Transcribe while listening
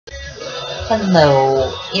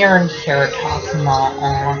Hello, you're here talking about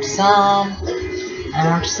autism.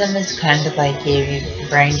 Autism is kind of like a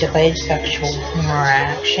brain delayed sexual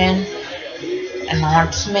interaction, and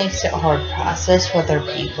autism makes it hard to process what other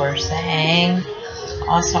people are saying.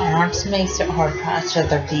 Also, autism makes it hard to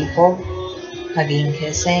process other people hugging,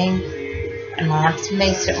 kissing, and autism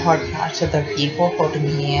makes it hard to process other people holding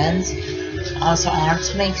hands. Also,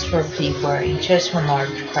 autism makes sure people are anxious when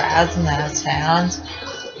large crowds and loud sounds.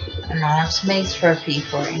 And autism makes sure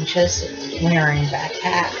people are anxious wearing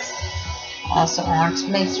backpacks. Also, autism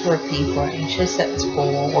makes sure people are anxious at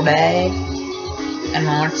school all day. And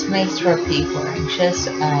autism makes sure people are anxious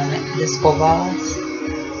on the school bus.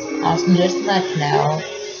 Also, just to let you know,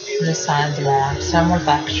 the signs of autism are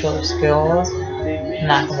factual skills,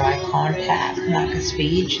 lack of eye contact, lack of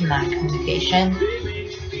speech, and lack of communication.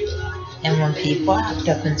 And when people act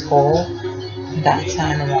up in school, that's a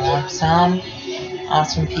sign of autism.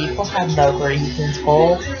 Also, when people have low grades in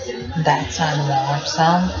school, that's a sign of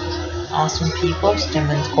autism. Also, when people stim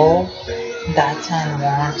in school, that's a sign of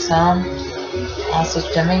autism. Also,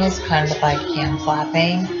 stimming is kind of like hand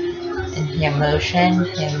flapping, and hand motion,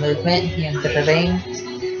 hand movement, hand fidgeting.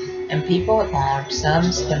 And people with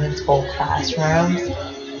autism stim in school classrooms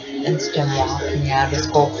and stim walking out of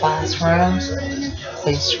school classrooms.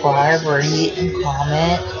 Please subscribe, rate, and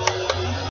comment.